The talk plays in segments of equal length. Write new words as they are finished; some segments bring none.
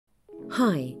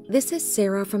Hi, this is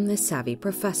Sarah from The Savvy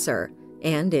Professor,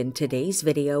 and in today's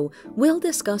video, we'll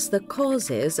discuss the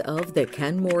causes of the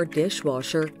Kenmore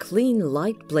Dishwasher Clean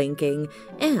light blinking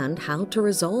and how to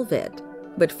resolve it.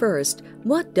 But first,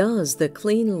 what does the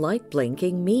clean light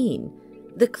blinking mean?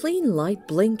 The clean light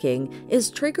blinking is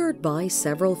triggered by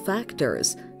several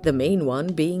factors, the main one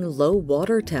being low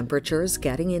water temperatures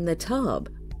getting in the tub.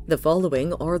 The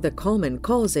following are the common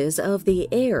causes of the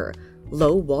air: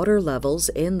 low water levels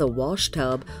in the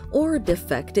washtub or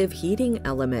defective heating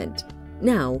element.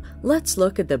 Now, let's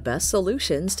look at the best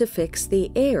solutions to fix the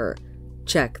air.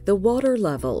 Check the water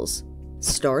levels.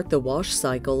 Start the wash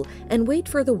cycle and wait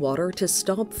for the water to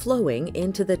stop flowing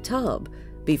into the tub.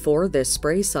 Before the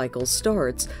spray cycle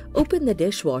starts, open the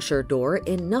dishwasher door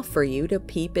enough for you to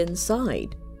peep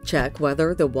inside. Check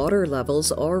whether the water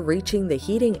levels are reaching the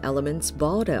heating element's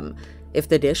bottom. If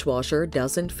the dishwasher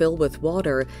doesn't fill with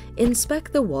water,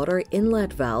 inspect the water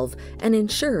inlet valve and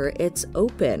ensure it's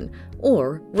open,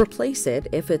 or replace it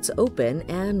if it's open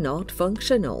and not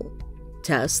functional.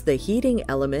 Test the heating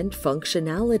element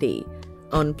functionality.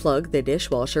 Unplug the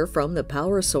dishwasher from the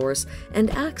power source and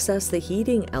access the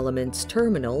heating element's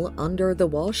terminal under the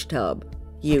washtub.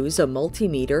 Use a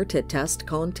multimeter to test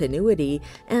continuity,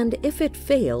 and if it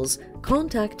fails,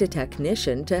 contact a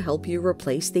technician to help you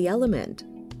replace the element.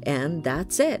 And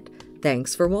that's it.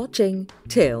 Thanks for watching.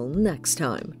 Till next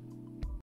time.